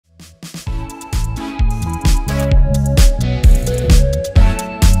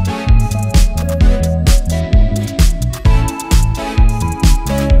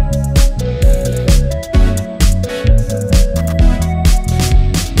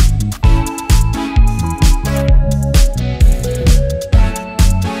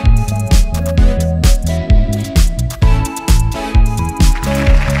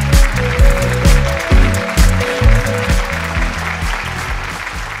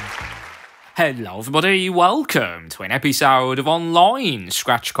Hello everybody, welcome to an episode of online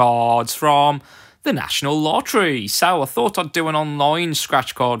scratch cards from the National Lottery. So I thought I'd do an online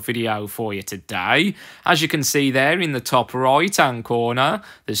scratch card video for you today. As you can see there in the top right hand corner,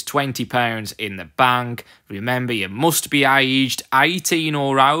 there's £20 in the bank. Remember, you must be aged 18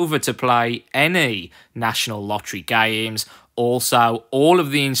 or over to play any National Lottery games. Also, all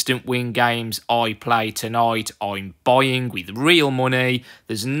of the instant win games I play tonight, I'm buying with real money.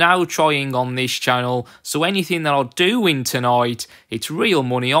 There's no trying on this channel, so anything that I do win tonight, it's real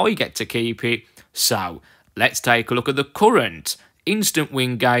money, I get to keep it. So, let's take a look at the current instant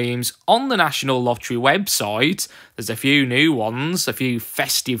win games on the National Lottery website. There's a few new ones, a few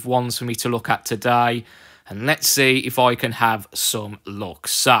festive ones for me to look at today, and let's see if I can have some luck.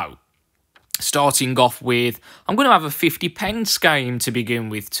 So, starting off with, I'm going to have a 50p game to begin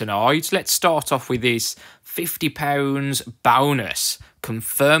with tonight. Let's start off with this £50 bonus.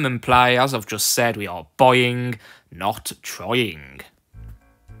 Confirm and play. As I've just said, we are buying, not trying.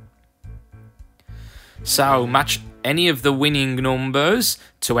 So, match any of the winning numbers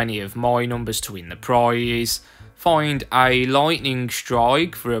to any of my numbers to win the prize. Find a lightning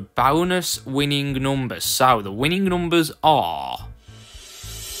strike for a bonus winning number. So, the winning numbers are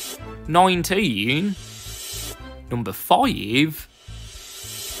 19, number 5,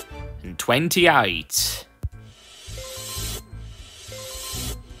 and 28.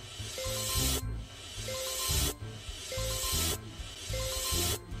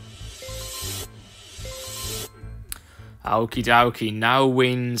 Okie dokie, no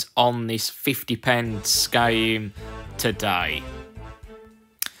wins on this 50p game today.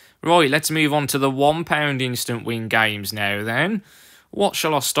 Right, let's move on to the £1 instant win games now then. What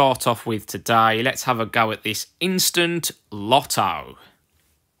shall I start off with today? Let's have a go at this instant lotto.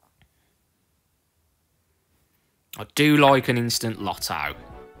 I do like an instant lotto.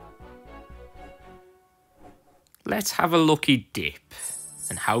 Let's have a lucky dip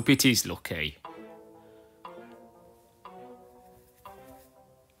and hope it is lucky.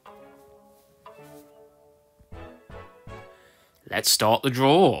 Let's start the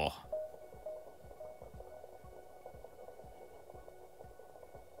draw.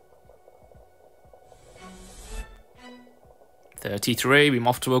 $33, we're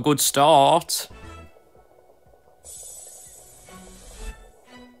off to a good start.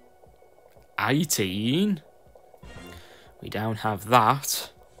 $18, we don't have that.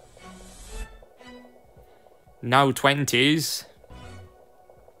 No 20s.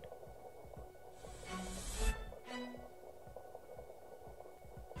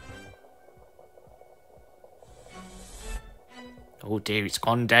 Oh dear, it's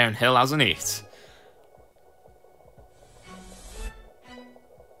gone downhill, hasn't it?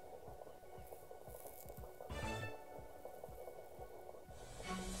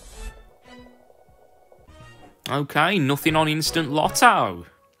 Okay, nothing on instant lotto.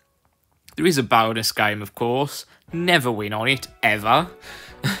 There is a bonus game, of course. Never win on it, ever.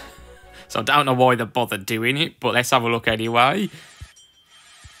 So I don't know why they bothered doing it, but let's have a look anyway.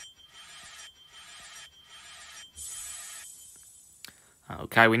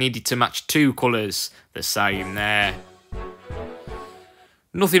 Okay, we needed to match two colours the same there.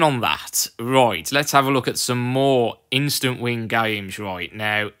 Nothing on that. Right, let's have a look at some more instant win games right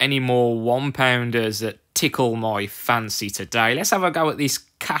now. Any more £1-pounders that tickle my fancy today? Let's have a go at this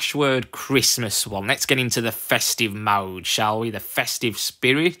cash word Christmas one. Let's get into the festive mode, shall we? The festive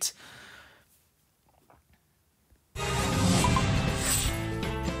spirit.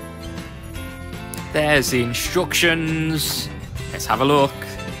 There's the instructions. Let's have a look.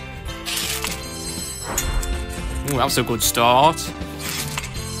 Ooh, that was a good start.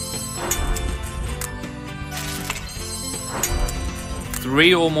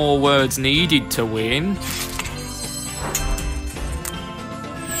 Three or more words needed to win.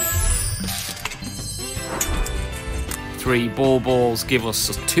 Three balls give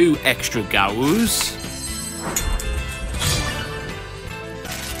us 2 extra goes.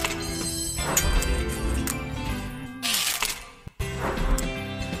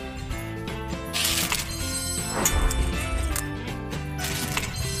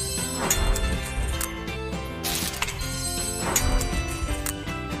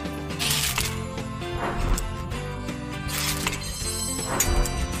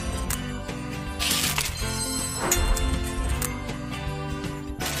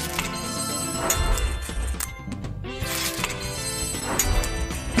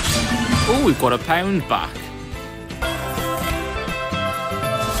 Oh, we've got £1 back.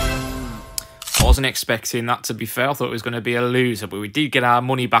 I wasn't expecting that, to be fair. I thought it was going to be a loser, but we did get our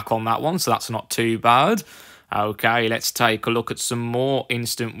money back on that one, so that's not too bad. Okay, let's take a look at some more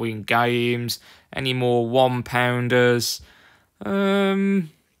instant win games. Any more £1-pounders?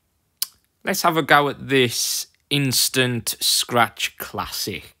 Let's have a go at this instant scratch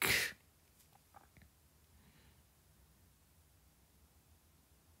classic.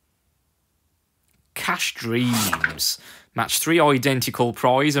 Cash Dreams. Match 3 identical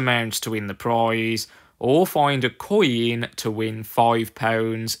prize amounts to win the prize, or find a coin to win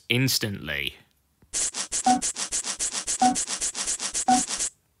 £5 instantly.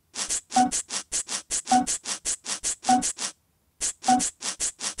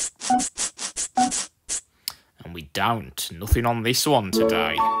 And we don't. Nothing on this one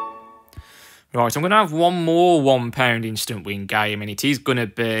today. Right, I'm going to have one more £1 instant win game, and it is going to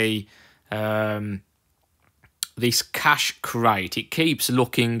be this cash crate. It keeps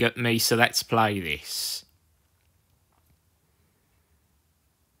looking at me, so let's play this.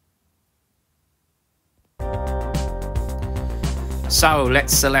 So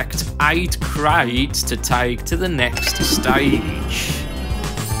let's select 8 crates to take to the next stage.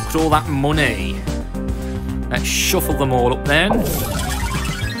 Look at all that money. Let's shuffle them all up then.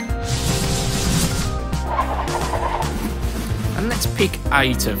 And let's pick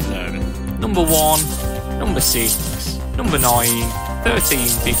 8 of them. Number 1, number 6, number 9, 13,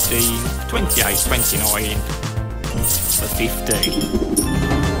 15, 28, 29, for 50.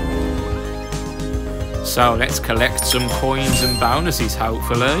 So let's collect some coins and bonuses,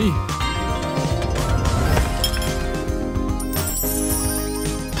 hopefully.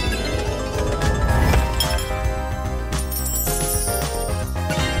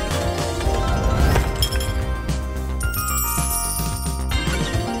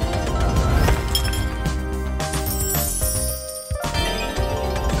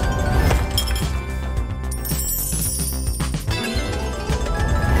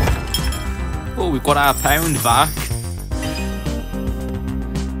 Oh, we've got our £1 back.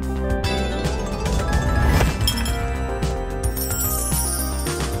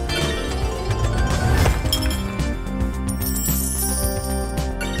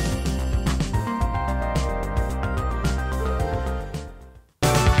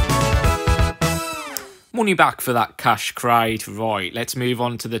 Money back for that cash crate. Right, let's move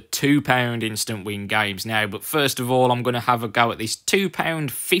on to the £2 instant win games now. But first of all, I'm going to have a go at this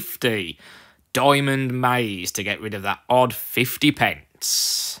 £2.50 Diamond Maze to get rid of that odd 50p.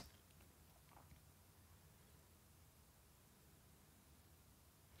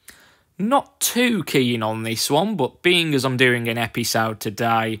 Not too keen on this one, but being as I'm doing an episode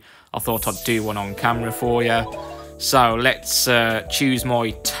today, I thought I'd do one on camera for you. So let's choose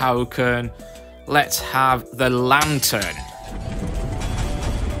my token. Let's have the lantern.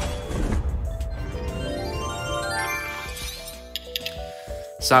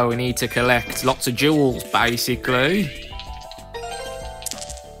 So we need to collect lots of jewels, basically.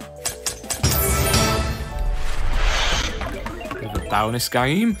 With a bonus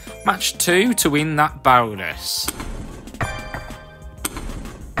game. Match 2 to win that bonus.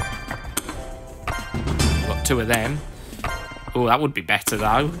 Got 2 of them. Oh, that would be better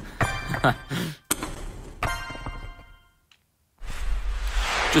though.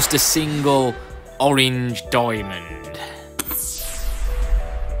 Just a single orange diamond.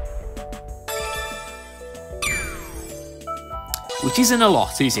 Which isn't a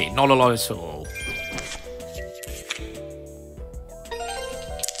lot, is it? Not a lot at all.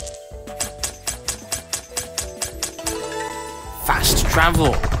 Fast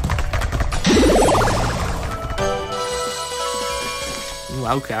travel. Ooh,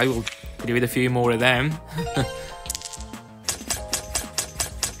 okay, we'll do with a few more of them.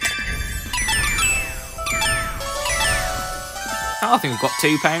 I think we've got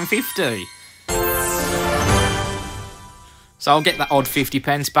 £2.50. So I'll get that odd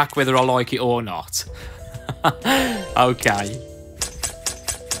 50p back whether I like it or not. Okay.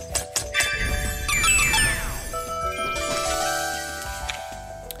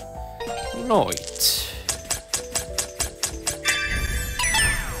 Right.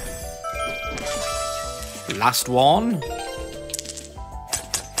 Last one.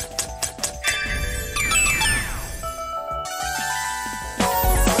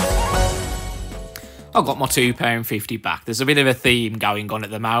 I've got my £2.50 back. There's a bit of a theme going on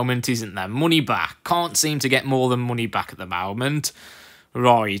at the moment, isn't there? Money back. Can't seem to get more than money back at the moment.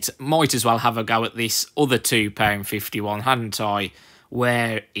 Right, might as well have a go at this other £2.50 one, hadn't I?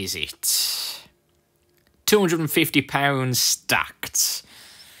 Where is it? £250 stacked.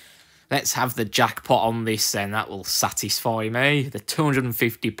 Let's have the jackpot on this then. That will satisfy me. The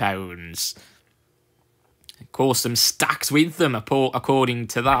 £250. Of course, I'm stacked with them according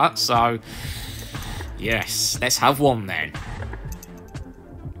to that, so... Yes, let's have one then.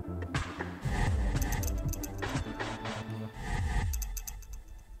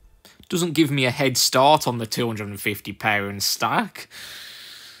 Doesn't give me a head start on the £250 stack.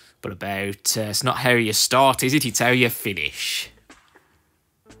 But it's not how you start, is it? It's how you finish.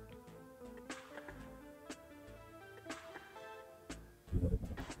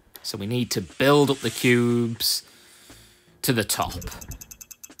 So we need to build up the cubes to the top.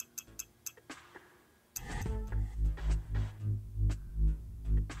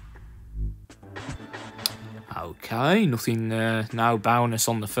 Okay, nothing, no bonus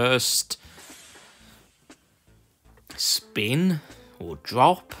on the first spin or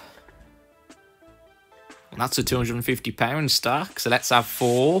drop. And that's a £250 stack, so let's have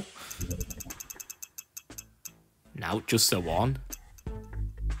 4. No, just the 1.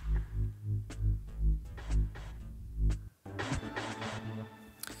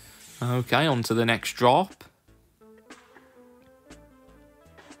 Okay, on to the next drop.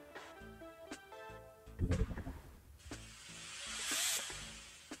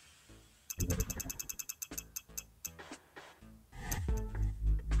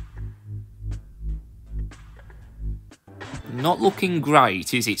 Not looking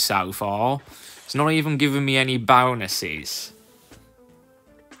great, is it, so far? It's not even giving me any bonuses.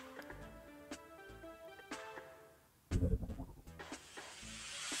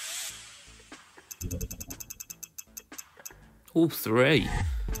 All 3.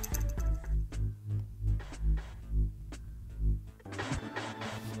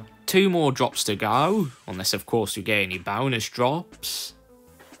 Two more drops to go, unless of course you get any bonus drops.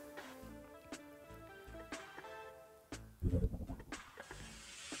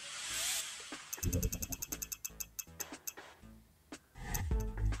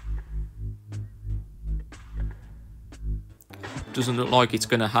 Doesn't look like it's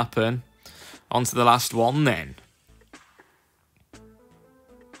going to happen. On to the last one then.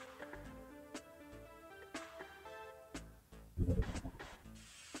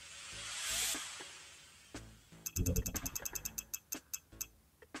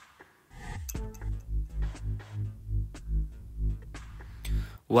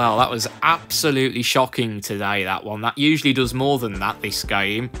 Well, that was absolutely shocking today, that one. That usually does more than that, this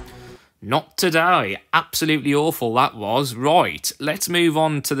game. Not today. Absolutely awful that was. Right, let's move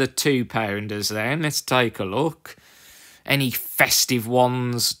on to the £2-pounders then. Let's take a look. Any festive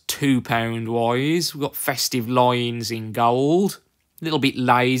ones £2 wise? We've got festive lines in gold. A little bit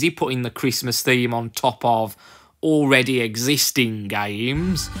lazy putting the Christmas theme on top of already existing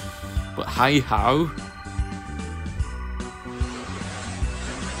games. But hey ho.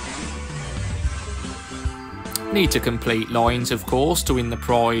 Need to complete lines, of course, to win the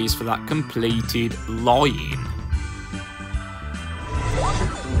prize for that completed line.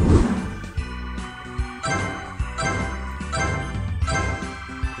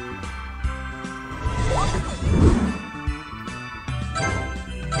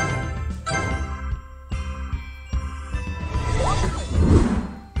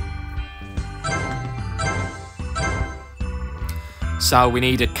 So we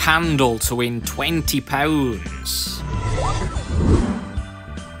need a candle to win £20.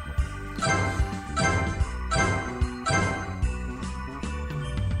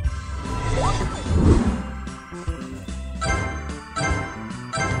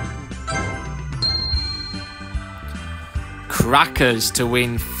 Crackers to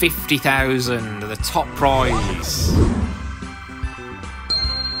win 50,000, the top prize.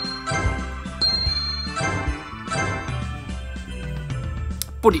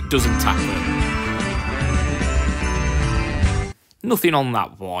 But it doesn't happen. Nothing on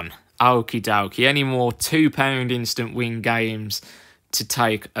that one. Okie dokie. Any more £2 instant win games to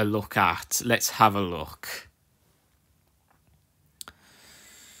take a look at? Let's have a look.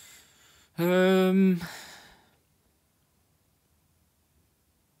 I've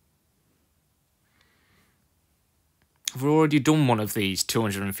already done one of these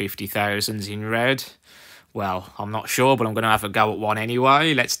 250,000s in red. Well, I'm not sure, but I'm going to have a go at one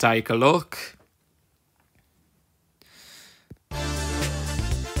anyway. Let's take a look.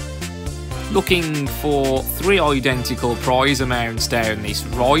 Looking for 3 identical prize amounts down this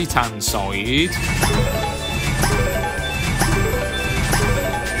right-hand side.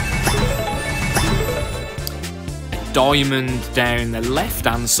 A diamond down the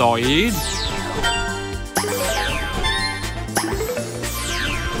left-hand side.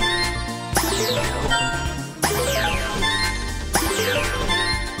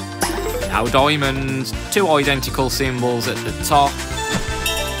 Now diamonds, 2 identical symbols at the top.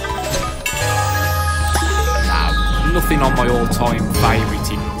 Now, nothing on my all-time favourite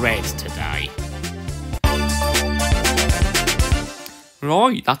in red today.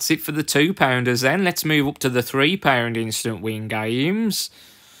 Right, that's it for the £2 then. Let's move up to the £3 instant win games.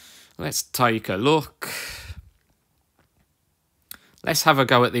 Let's take a look. Let's have a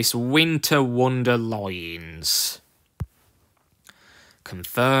go at this Winter Wonder Lines.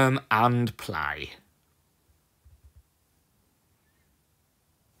 Confirm and play.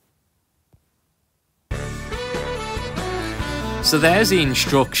 So there's the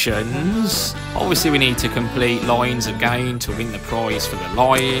instructions. Obviously we need to complete lines again to win the prize for the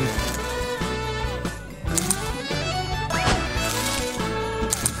line.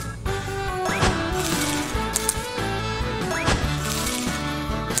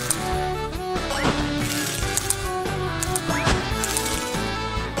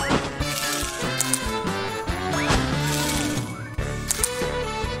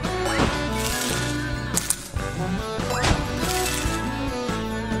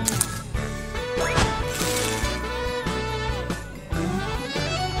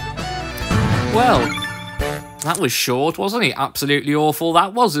 Well, that was short, wasn't it? Absolutely awful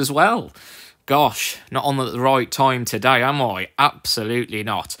that was as well. Gosh, not on at the right time today, am I? Absolutely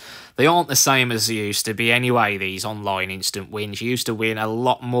not. They aren't the same as they used to be anyway, these online instant wins. You used to win a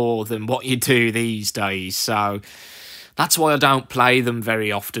lot more than what you do these days, so that's why I don't play them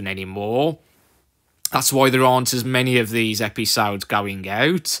very often anymore. That's why there aren't as many of these episodes going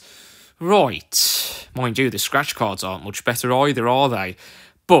out. Right. Mind you, the scratch cards aren't much better either, are they?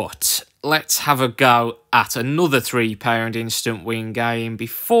 But let's have a go at another £3 instant win game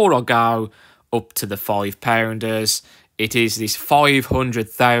before I go up to the £5. It is this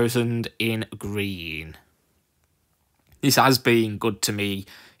 500,000 in green. This has been good to me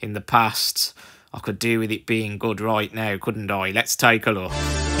in the past. I could do with it being good right now, couldn't I? Let's take a look.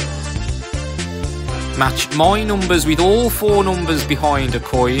 Match my numbers with all 4 numbers behind a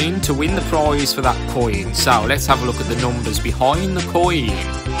coin to win the prize for that coin. So let's have a look at the numbers behind the coin.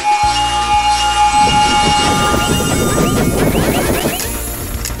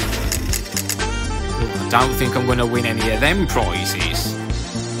 I don't think I'm going to win any of them prizes.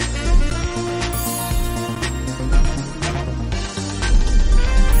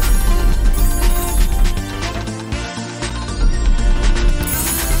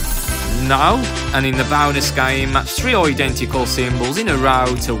 No, and in the bonus game, match 3 identical symbols in a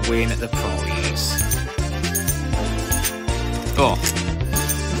row to win the prize. Oh.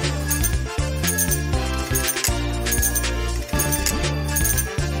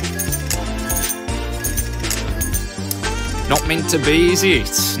 Not meant to be, is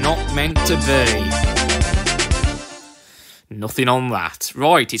it? Not meant to be. Nothing on that.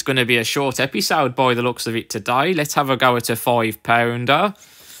 Right, it's going to be a short episode by the looks of it today. Let's have a go at a £5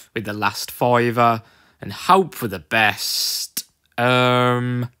 with the last fiver and hope for the best.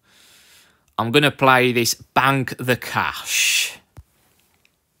 I'm going to play this Bank the Cash.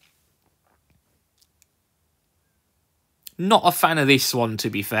 Not a fan of this one, to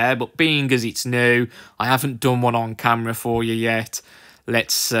be fair, but being as it's new, I haven't done one on camera for you yet.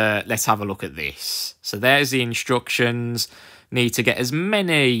 Let's have a look at this. So there's the instructions. Need to get as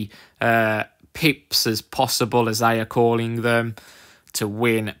many pips as possible, as they are calling them, to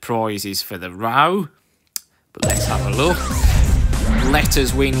win prizes for the row. But let's have a look.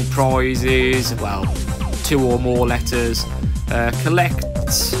 Letters win prizes. Well, 2 or more letters. Collect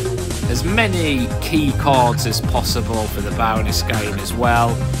as many key cards as possible for the bonus game as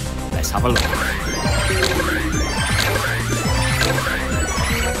well. Let's have a look.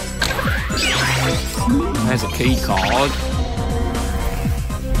 There's a key card.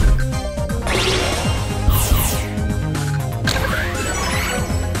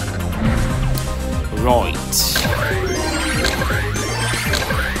 Right.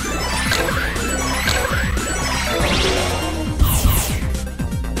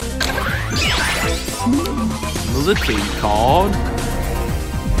 Another key card.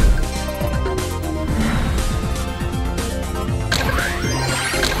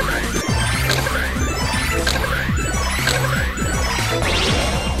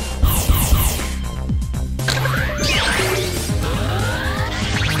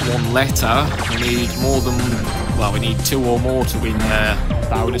 One letter. We need more than, well, we need 2 or more to win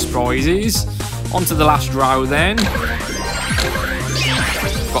bonus prizes. On to the last row then.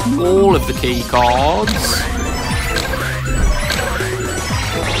 Got all of the key cards.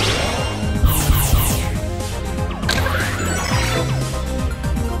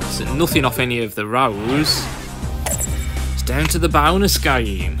 So nothing off any of the rows. It's down to the bonus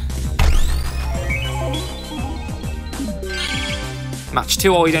game. Match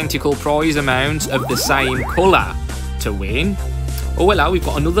 2 identical prize amounts of the same colour to win. Oh, hello, we've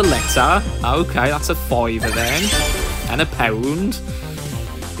got another letter. Okay, that's a £5 then. And a £1.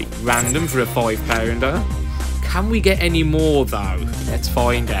 Random for a £5. Can we get any more though? Let's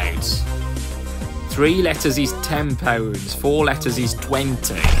find out. 3 letters is £10. 4 letters is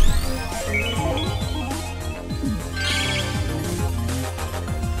 20.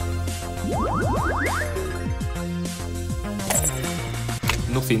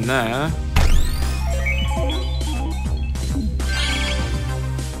 Nothing there.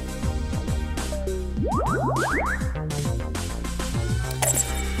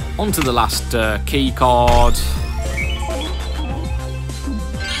 On to the last key card.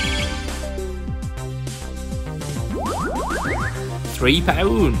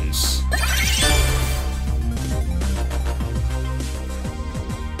 £3.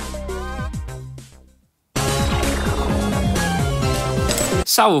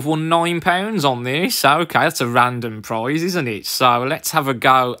 So I've won £9 on this. Okay, that's a random prize, isn't it? So let's have a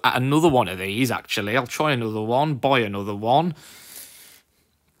go at another one of these, actually. I'll try another one, buy another one.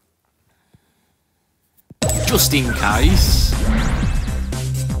 Just in case.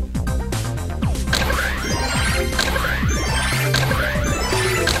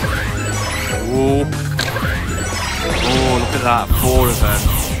 Oh, look at that. 4 of them.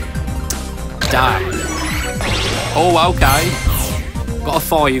 Damn. Oh, okay. Got a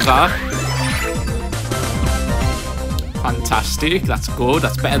 £5. Fantastic. That's good.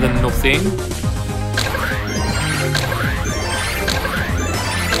 That's better than nothing.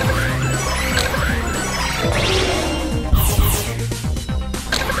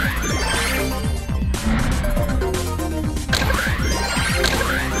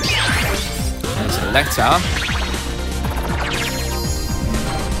 There's a letter.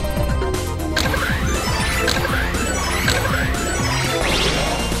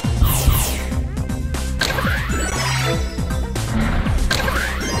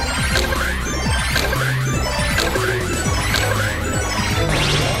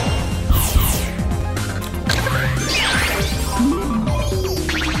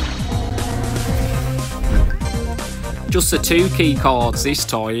 Just the 2 key cards this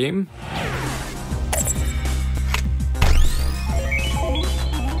time.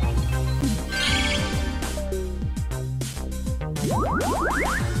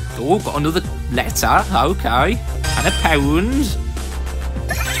 Oh, got another letter. Okay. And a £1.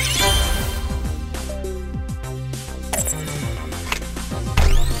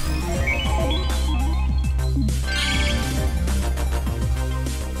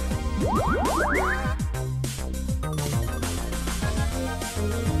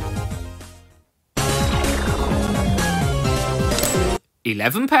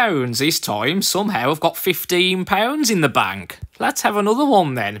 £11 this time. Somehow I've got £15 in the bank. Let's have another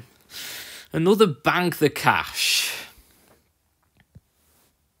one then. Another bank the cash.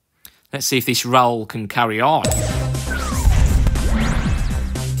 Let's see if this roll can carry on.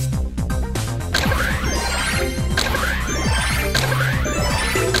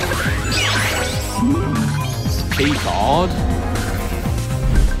 Key card.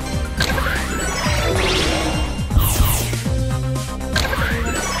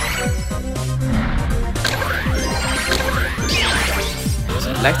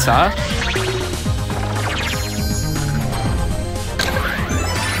 Letter.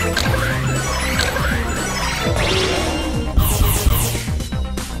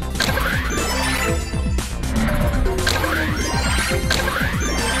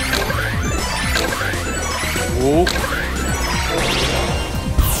 Oh.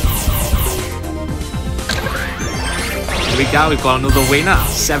 Here we go, we've got another winner,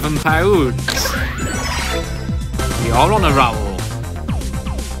 £7. We are on a roll.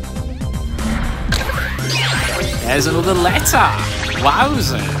 There's another letter.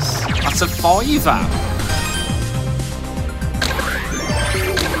 Wowzers. That's a £5.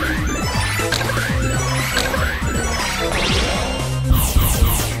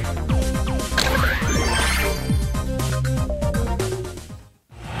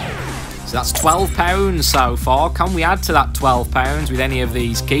 So that's £12 so far. Can we add to that £12 with any of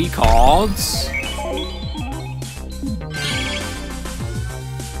these key cards?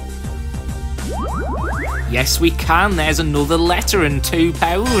 Yes, we can. There's another letter and £2.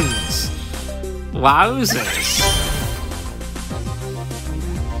 Wowzers.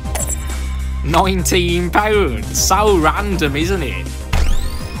 £19. So random, isn't it?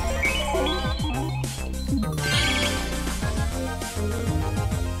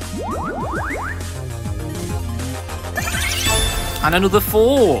 And another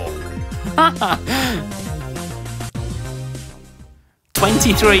 4.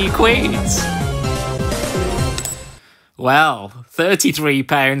 23 quid. Well,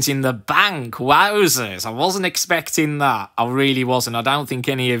 £33 in the bank. Wowzers. I wasn't expecting that. I really wasn't. I don't think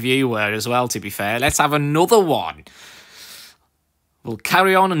any of you were as well, to be fair. Let's have another one. We'll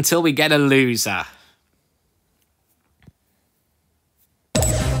carry on until we get a loser.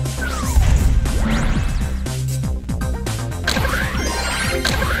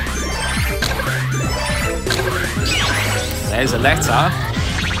 There's a letter.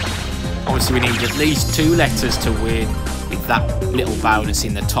 Obviously, we need at least 2 letters to win with that little bonus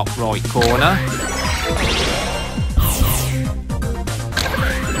in the top right corner.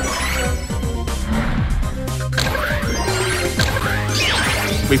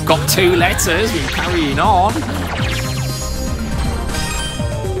 We've got 2 letters. We're carrying on.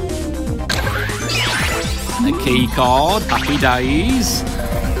 The key card. Happy days.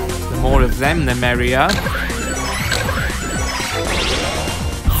 The more of them, the merrier.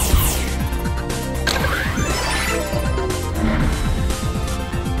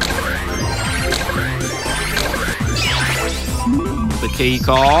 The key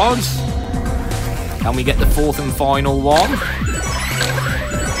cards. Can we get the 4th and final one?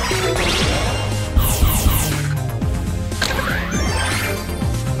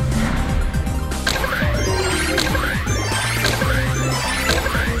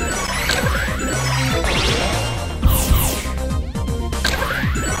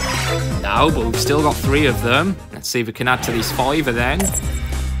 No, but we've still got 3 of them. Let's see if we can add to this 5er then.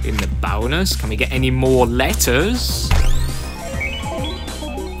 In the bonus, can we get any more letters?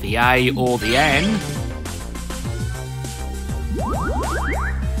 The A or the N.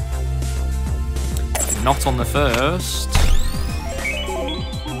 Not on the first.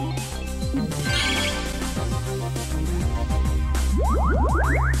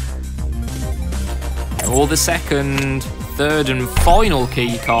 Or the second, 3rd and final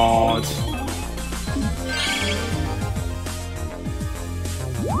key card.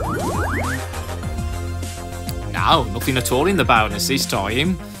 No, nothing at all in the bonus this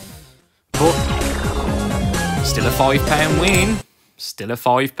time. But still a £5 win. Still a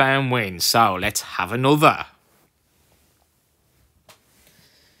 £5 win. So let's have another.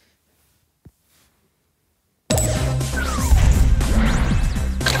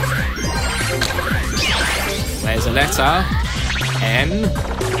 There's a letter. N.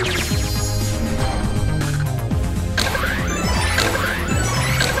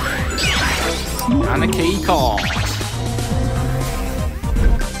 And a key card.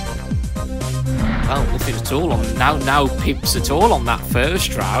 Well, nothing at all on no pips at all on that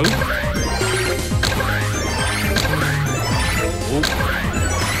first row.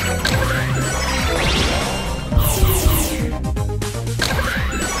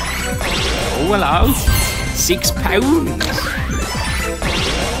 Oh, hello.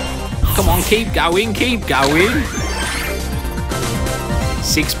 £6. Come on, keep going, keep going.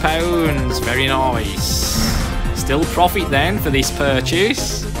 £6, very nice. Still profit then for this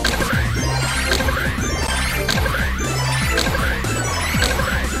purchase.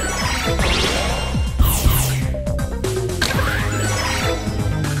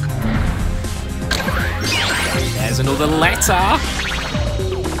 There's another letter.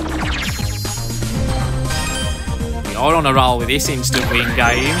 We are on a roll with this instant win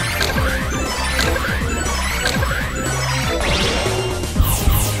game.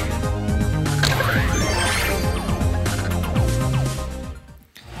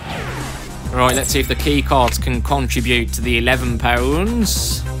 Right, let's see if the key cards can contribute to the £11.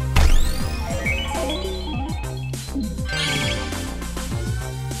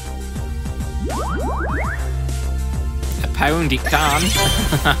 A pound it can.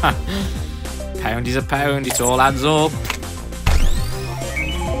 Pound is a pound, it all adds up.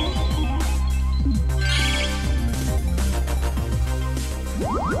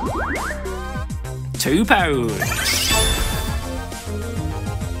 £2.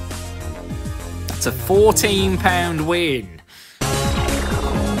 It's a £14 win.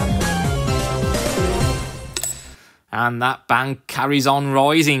 And that bank carries on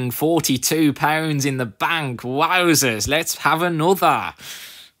rising. £42 in the bank. Wowzers. Let's have another.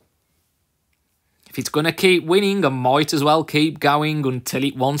 If it's going to keep winning, I might as well keep going until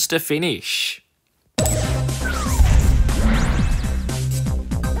it wants to finish.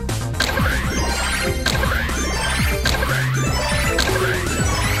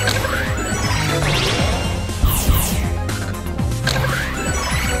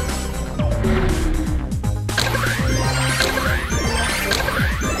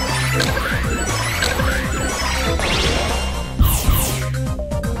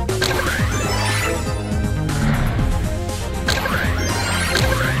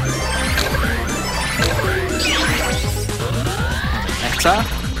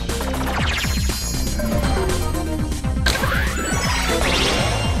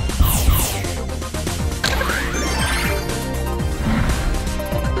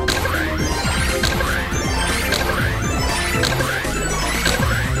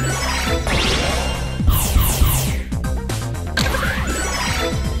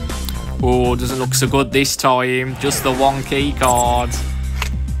 Oh, doesn't look so good this time. Just the one key card.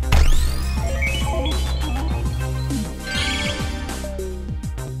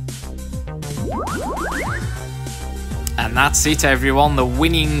 And that's it, everyone. The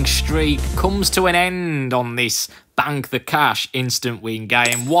winning streak comes to an end on this Bank the Cash instant win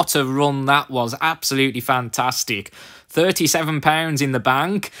game. What a run that was. Absolutely fantastic. £37 in the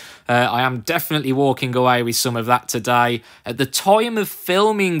bank. I am definitely walking away with some of that today. At the time of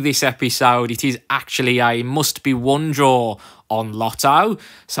filming this episode, it is actually a must-be-won draw on Lotto.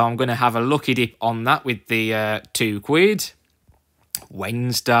 So I'm going to have a look at it on that with the £2.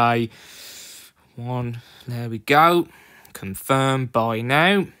 Wednesday. One. There we go. Confirm buy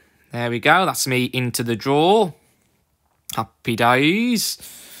now. There we go. That's me into the draw. Happy days.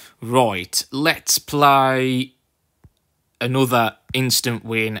 Right. Let's play another instant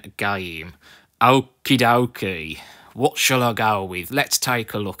win game. Okie dokie. What shall I go with? Let's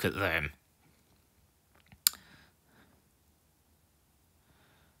take a look at them.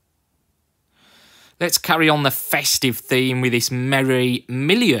 Let's carry on the festive theme with this Merry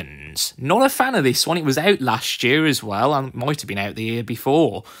Millions. Not a fan of this one. It was out last year as well, and might have been out the year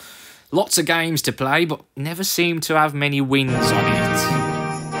before. Lots of games to play, but never seemed to have many wins on it.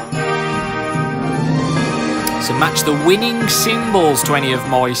 So match the winning symbols to any of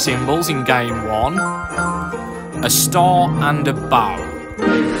my symbols in game one. A star and a bow.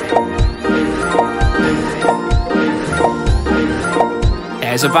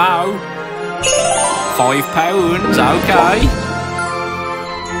 There's a bow. £5, okay.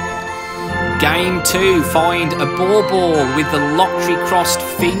 Game 2, find a ball with the lottery crossed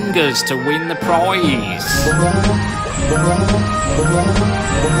fingers to win the prize.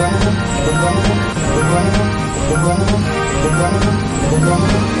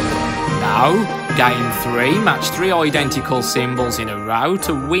 Now, game 3, match 3 identical symbols in a row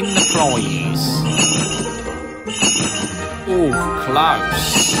to win the prize. Oh,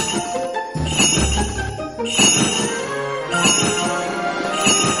 close.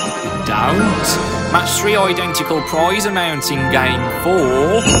 Don't. Match 3 identical prize amounts in game 4.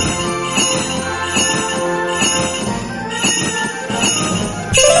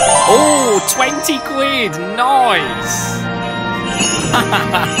 Oh, £20. Nice.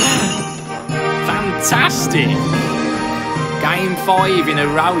 Fantastic. Game 5 in a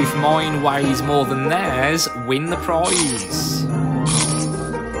row. If mine weighs more than theirs, win the prize.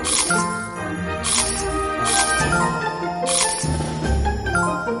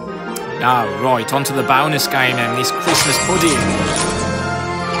 Now, right, on to the bonus game then, this Christmas pudding.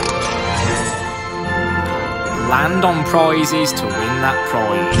 Land on prizes to win that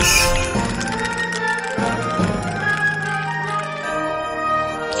prize.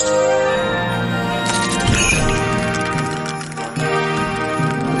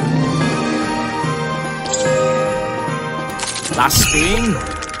 Last spin.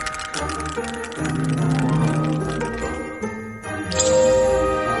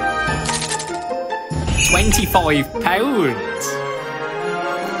 £25.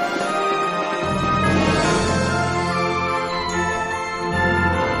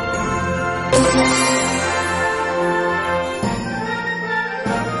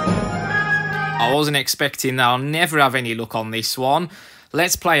 I wasn't expecting that. I'll never have any luck on this one.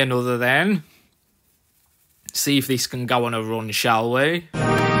 Let's play another then. See if this can go on a run, shall we?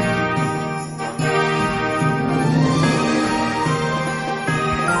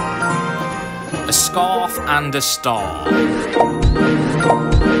 A scarf and a star.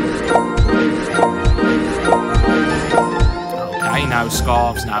 Okay, no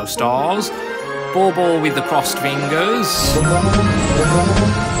scarves, no stars. Ball with the crossed fingers.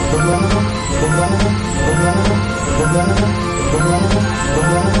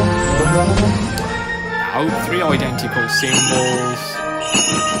 Now, 3 identical symbols.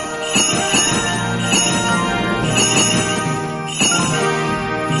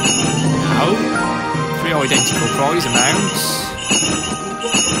 Now, 3 identical prize amounts.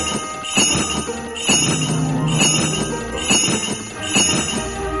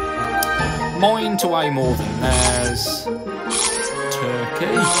 Mine to weigh more than theirs.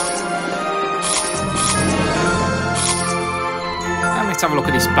 Turkey. And let's have a look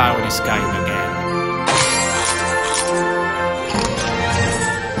at this bonus game again.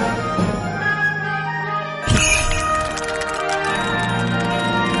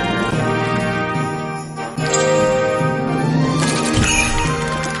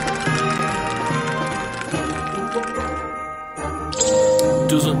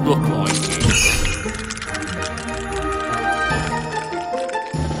 Doesn't look like it.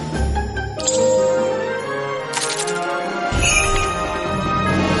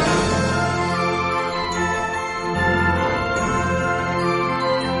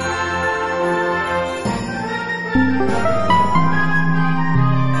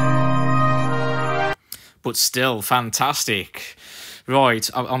 but still, fantastic. Right,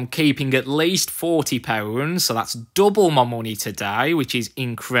 I'm keeping at least £40, so that's double my money today, which is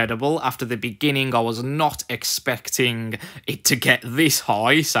incredible. After the beginning, I was not expecting it to get this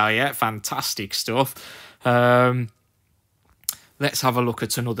high, so yeah, fantastic stuff. Let's have a look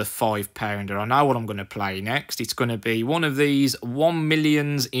at another £5. I know what I'm going to play next. It's going to be one of these 1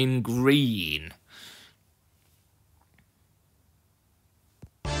 millions in green.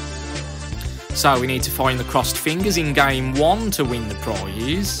 So we need to find the crossed fingers in game 1 to win the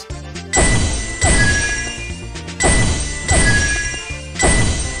prize.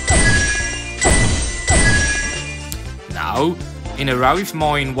 No. In a row, if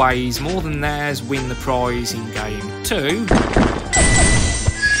mine weighs more than theirs, win the prize in game 2.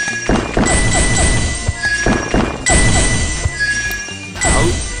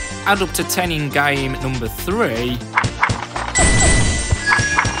 No. Add up to 10 in game number 3.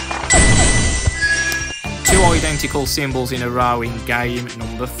 Two identical symbols in a row in game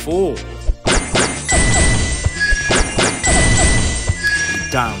number 4.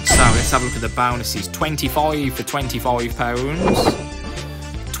 Down. So let's have a look at the bonuses. 25 for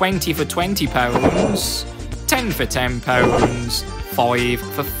 £25, 20 for £20, 10 for £10, 5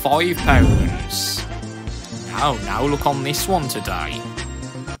 for £5. Now look on this one today.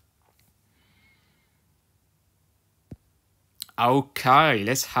 Okay,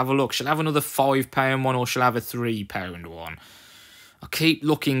 let's have a look. Shall I have another £5 one or shall I have a £3 one? I keep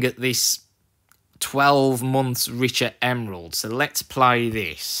looking at this 12 months richer emerald, so let's play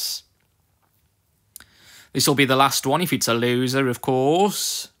this. This will be the last one if it's a loser, of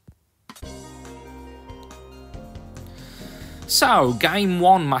course. So, game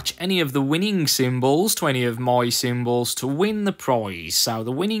 1, match any of the winning symbols to any of my symbols to win the prize. So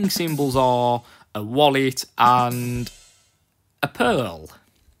the winning symbols are a wallet and a pearl.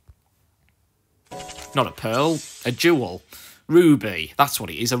 Not a pearl, a jewel. Ruby, that's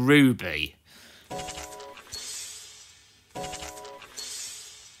what it is, a ruby.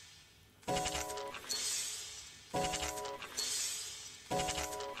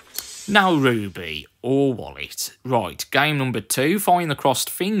 Now ruby or wallet. Right, game number 2, find the crossed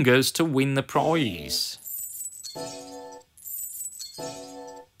fingers to win the prize.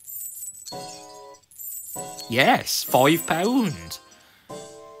 Yes, £5.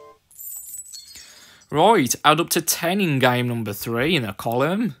 Right, add up to 10 in game number 3 in a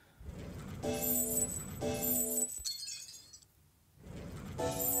column.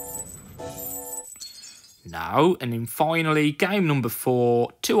 No, and then finally, game number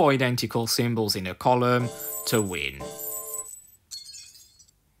 4, 2 identical symbols in a column to win.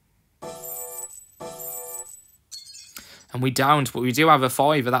 And we don't, but we do have a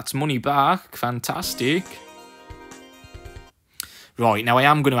 £5, that's money back, fantastic. Right, now I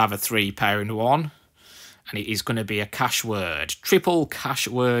am going to have a £3 one, and it is going to be a cash word. Triple cash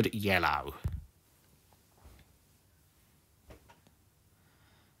word yellow.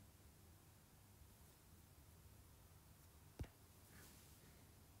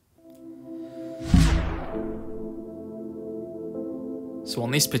 So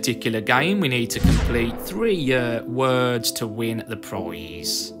on this particular game, we need to complete 3 words to win the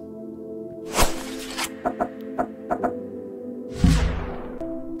prize.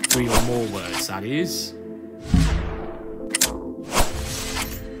 Three or more words, that is.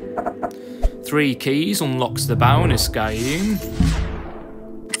 3 keys unlocks the bonus game.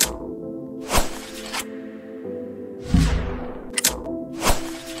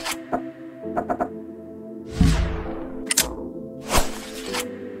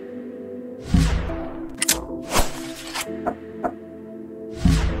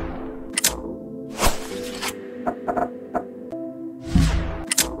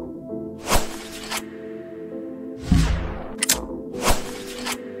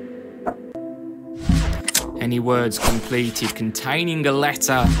 Any words completed containing a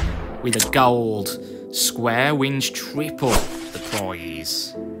letter with a gold square wins triple the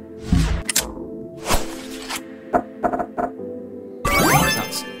prize.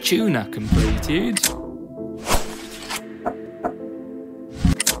 That's tuna completed.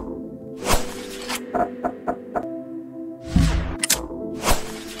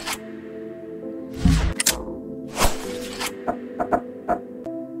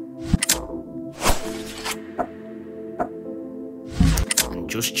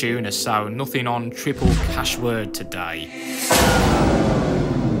 Just tuna, so nothing on triple cash word today.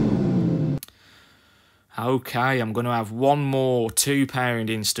 Okay, I'm going to have one more £2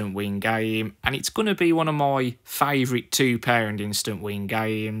 instant win game, and it's going to be one of my favourite £2 instant win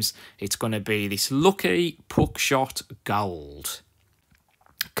games. It's going to be this Lucky Puckshot Gold.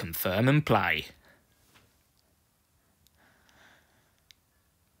 Confirm and play.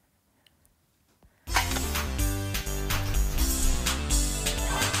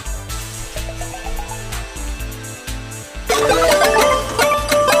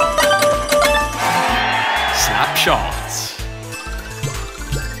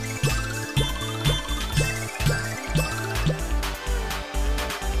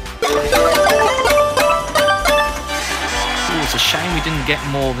 shame we didn't get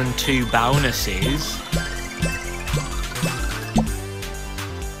more than 2 bonuses.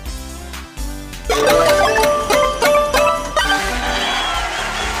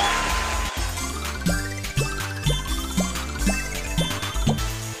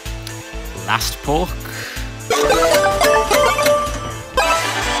 Last puck.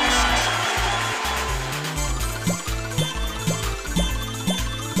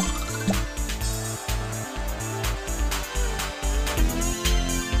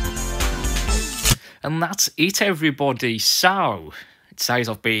 And that's it, everybody. So, it says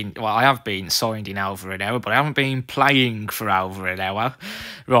I have been signed in over an hour, but I haven't been playing for over an hour.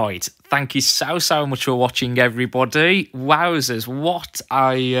 Right, thank you so much for watching, everybody. Wowzers, what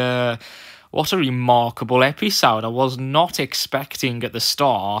a remarkable episode. I was not expecting at the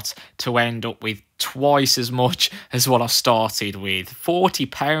start to end up with twice as much as what I started with.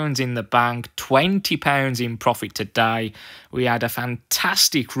 £40 in the bank, £20 in profit today. We had a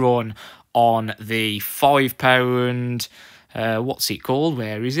fantastic run on the £5, what's it called?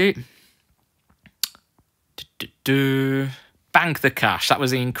 Where is it? Bank the Cash. That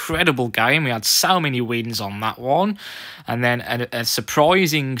was an incredible game. We had so many wins on that one. And then a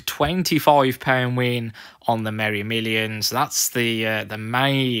surprising £25 win on the Merry Millions. That's the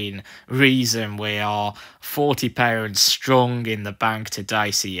main reason we are £40 strong in the bank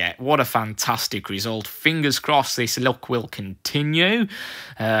today. So yeah, what a fantastic result. Fingers crossed this luck will continue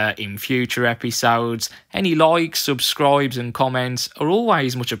in future episodes. Any likes, subscribes and comments are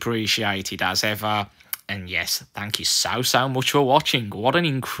always much appreciated as ever. And yes, thank you so much for watching. What an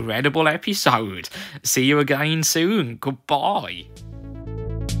incredible episode. See you again soon. Goodbye.